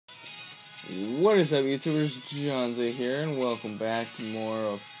What is up, YouTubers? Johnzza here, and welcome back to more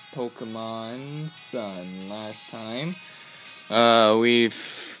of Pokemon Sun. Last time,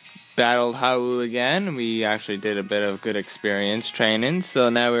 we've battled Hau again. We actually did a bit of good experience training, so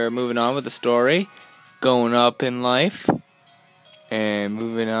now we're moving on with the story, going up in life, and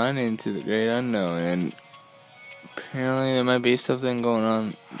moving on into the great unknown. And apparently there might be something going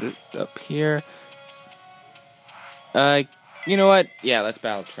on up here. You know what? Yeah, let's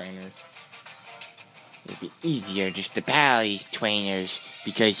battle trainers. It'd be easier just to battle these trainers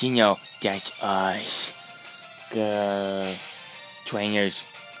because, you know, that's us. Trainers.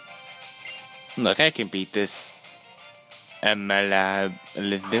 Look, I can beat this.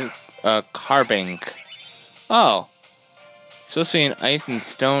 Carbink. Oh. Supposed to be an ice and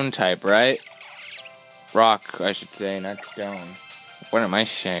stone type, right? Rock, I should say, not stone. What am I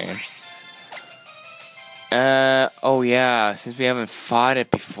saying? Oh yeah, since we haven't fought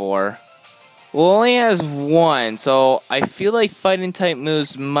it before. Well, it only has one, so I feel like fighting type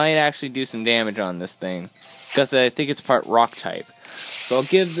moves might actually do some damage on this thing. Because I think it's part rock type. So I'll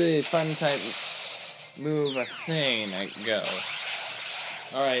give the fighting type move a thing a go.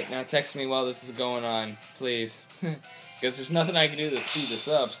 Alright, now text me while this is going on, please. Because there's nothing I can do to speed this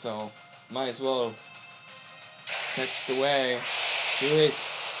up, so might as well text away. Do it.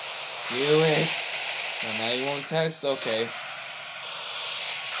 Do it. Oh, now you won't text? Okay.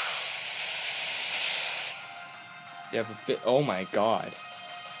 Yeah, but oh my god.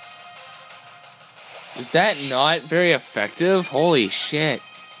 Is that not very effective? Holy shit.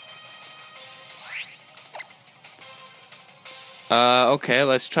 Okay,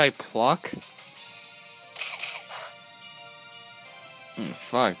 let's try Pluck.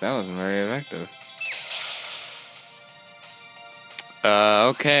 Fuck, that wasn't very effective.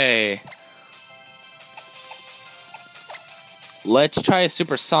 Okay. Let's try a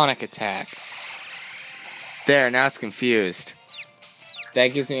supersonic attack. There, now it's confused. That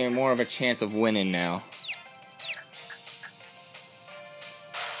gives me more of a chance of winning now.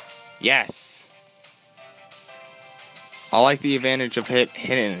 Yes! I like the advantage of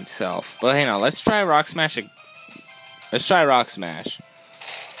hitting itself. But hang on, let's try Rock Smash. Let's try Rock Smash.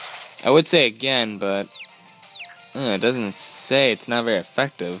 I would say again, but it doesn't say it's not very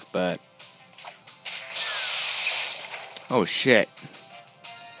effective, but oh shit.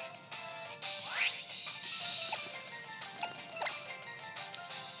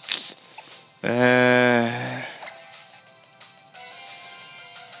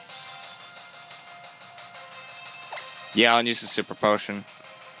 Yeah, I'll use the super potion.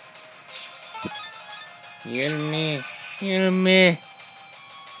 Hear me.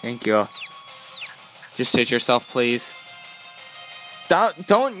 Thank you. Just sit yourself, please.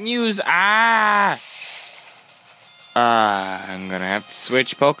 Don't use I'm gonna have to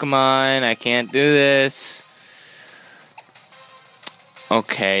switch Pokemon. I can't do this.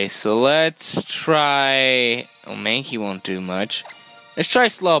 Okay, so let's try. Oh, Mankey won't do much. Let's try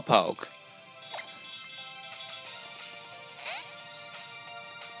Slowpoke.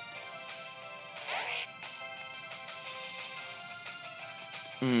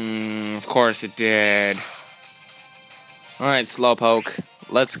 Of course it did. Alright, Slowpoke.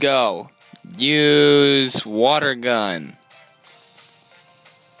 Let's go. Use Water Gun.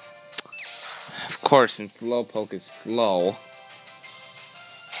 Of course, since Slowpoke is slow.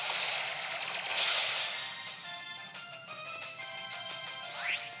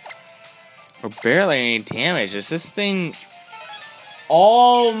 We're barely any damage. Is this thing...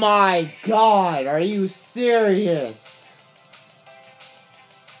 Oh my god, are you serious?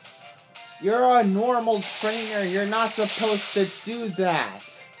 You're a normal trainer, you're not supposed to do that.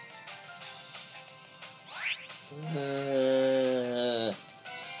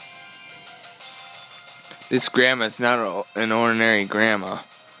 This grandma's not an ordinary grandma.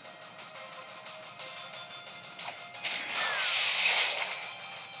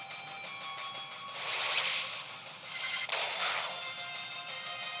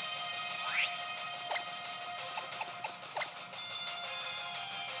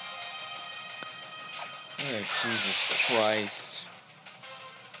 Oh, Jesus Christ.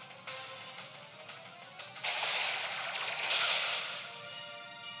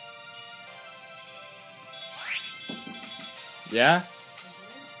 Yeah?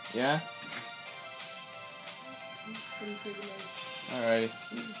 Yeah? Alright.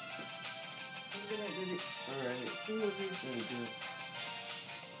 Alright.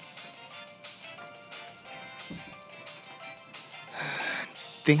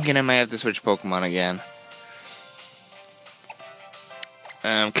 Thinking I might have to switch Pokemon again.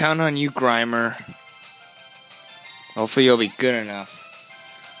 I'm counting on you, Grimer. Hopefully you'll be good enough.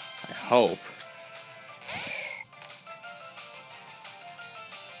 I hope.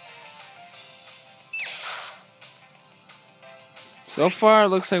 So far, it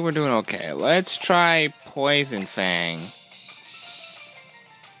looks like we're doing okay. Let's try Poison Fang.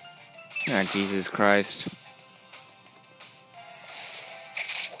 Ah, Jesus Christ.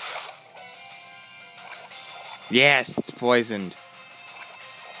 Yes, it's poisoned.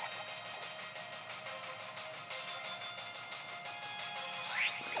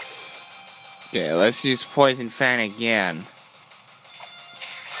 Okay, let's use Poison Fan again.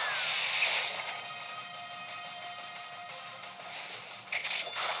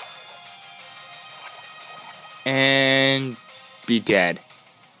 And be dead.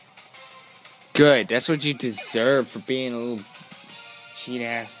 Good, that's what you deserve for being a little cheat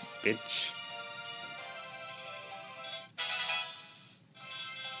ass bitch.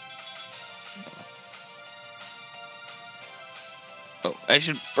 Oh, I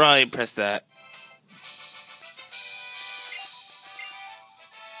should probably press that.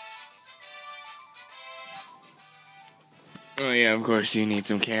 Oh yeah, of course you need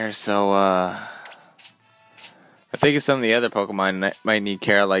some care, so I think some of the other Pokemon might need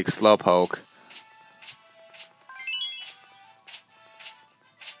care, like Slowpoke.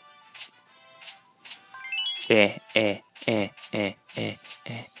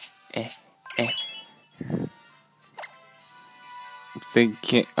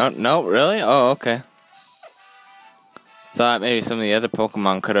 Thinking, oh no, really? Oh, okay. Thought maybe some of the other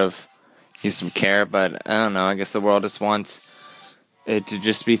Pokemon could have used some care, but I don't know. I guess the world just wants it to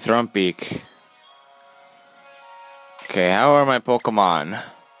just be Thrumpbeak. Okay, how are my Pokemon?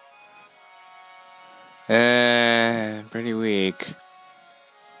 Pretty weak.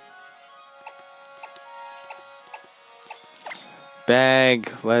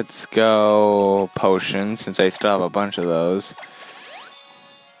 Bag, let's go potion, since I still have a bunch of those.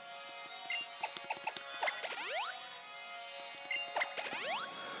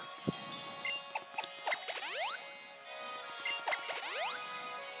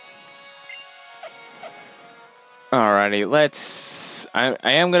 Alrighty, let's... I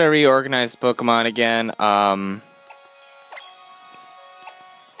am going to reorganize Pokemon again. I'll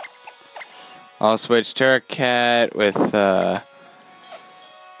switch Terracat with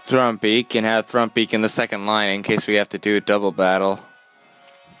Thrumpbeak and have Thrumpbeak in the second line in case we have to do a double battle.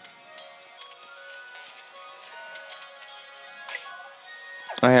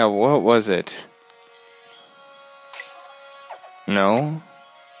 Oh yeah, what was it? No?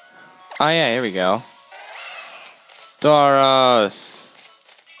 Oh yeah, here we go. Doros!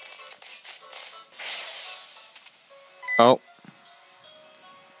 Oh.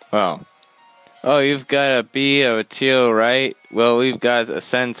 Well. Oh, you've got a B of a teal, right? Well, we've got a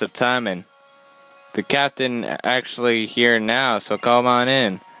sense of timing. The captain actually here now, so come on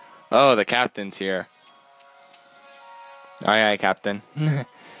in. Oh, the captain's here. Aye, aye, captain.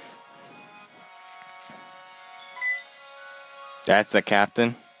 That's the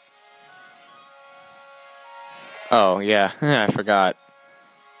captain? Oh, yeah, I forgot.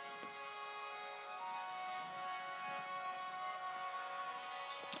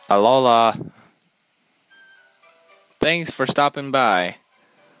 Alola. Thanks for stopping by.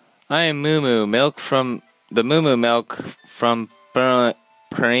 I am Moo Milk from the Moo Milk from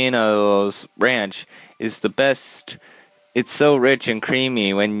Perino's ranch is the best. It's so rich and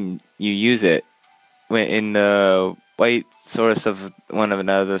creamy when you use it. When in the white source of one of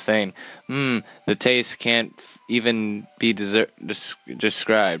another thing. The taste can't even be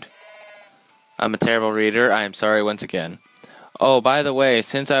described. I'm a terrible reader. I am sorry once again. Oh, by the way,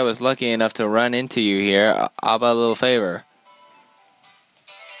 since I was lucky enough to run into you here, how about a little favor?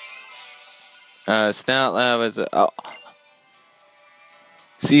 Snoutloud is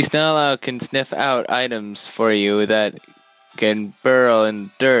See, Snoutloud can sniff out items for you that can burrow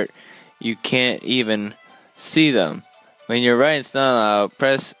in dirt. You can't even see them. When you're riding Snoutloud,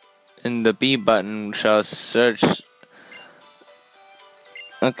 press in the B button shall search.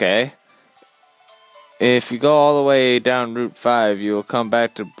 Okay. If you go all the way down Route 5, you will come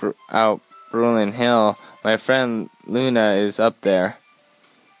back to out Brulin Hill. My friend Luna is up there.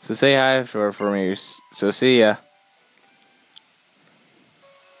 So say hi to her for me. So see ya.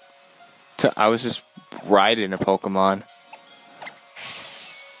 I was just riding a Pokemon.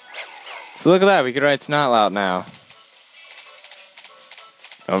 So look at that, we can ride Snotlout now.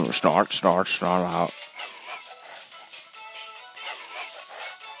 Snot out.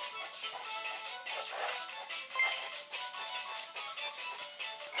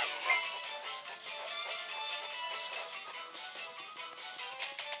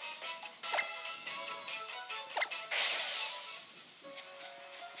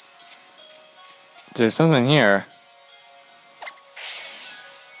 There's something here.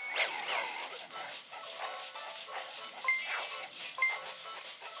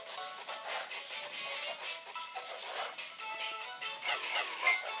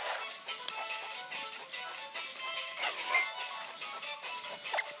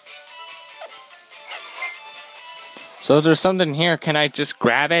 So if there's something here, can I just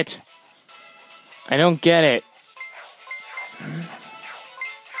grab it? I don't get it.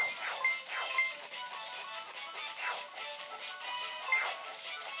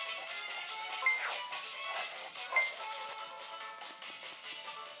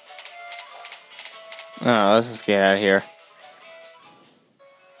 Oh, let's just get out of here.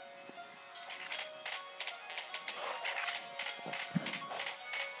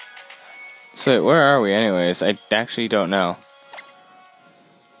 So wait, where are we anyways? I actually don't know.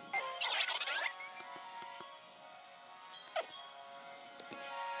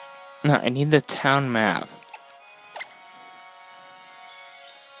 No, I need the town map.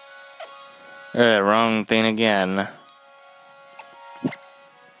 Wrong thing again.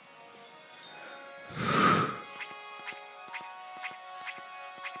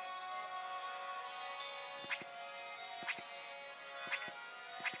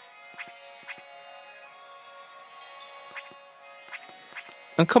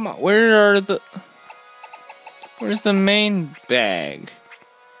 Oh, come on, where's the main bag?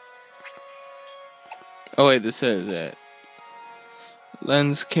 Oh wait, this is it.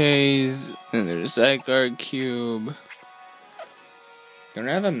 Lens case, and there's that guard cube. Don't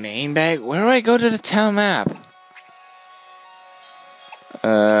I have a main bag? Where do I go to the town map?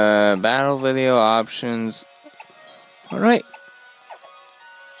 Battle video options. Alright.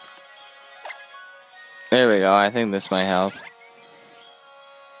 There we go, I think this might help.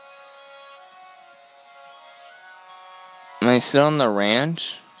 Am I still on the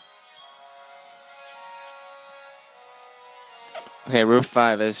ranch? Okay, roof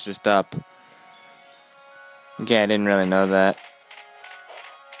 5 is just up. Okay, I didn't really know that.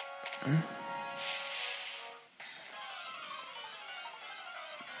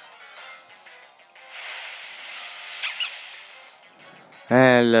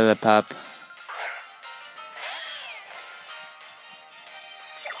 Hello, the pup.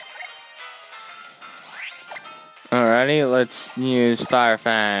 Alrighty, let's use Fire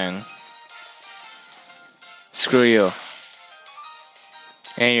Fang. Screw you.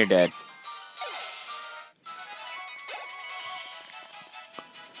 And you're dead.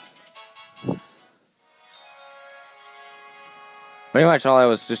 Pretty much all I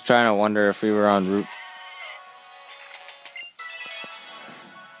was just trying to wonder if we were on route.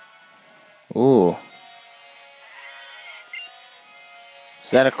 Ooh.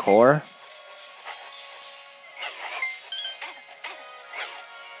 Is that a core?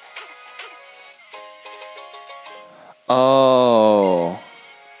 Oh.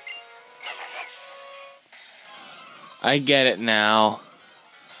 I get it now.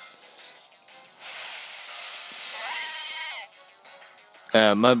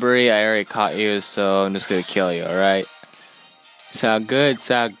 Mudbury, I already caught you, so I'm just gonna kill you, alright? Sound good?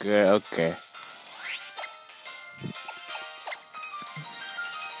 Sound good, okay.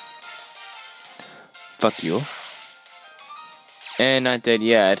 Fuck you. And not dead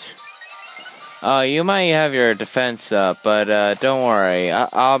yet. Oh, you might have your defense up, but don't worry.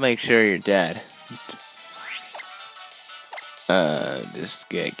 I'll make sure you're dead. Just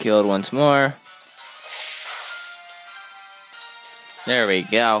get killed once more. There we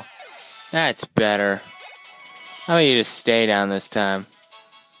go. That's better. How about you just stay down this time?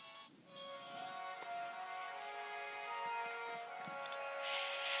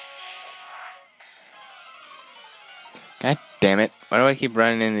 God damn it. Why do I keep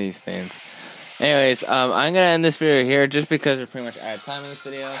running into these things? Anyways, I'm gonna end this video here just because we're pretty much out of time in this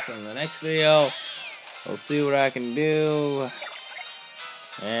video. So in the next video, we'll see what I can do.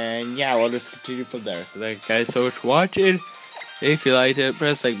 And yeah, we'll just continue from there. So thank you guys so much for watching. If you liked it,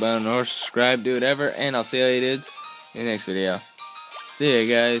 press like button or subscribe, do whatever, and I'll see you dudes in the next video. See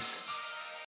ya, guys.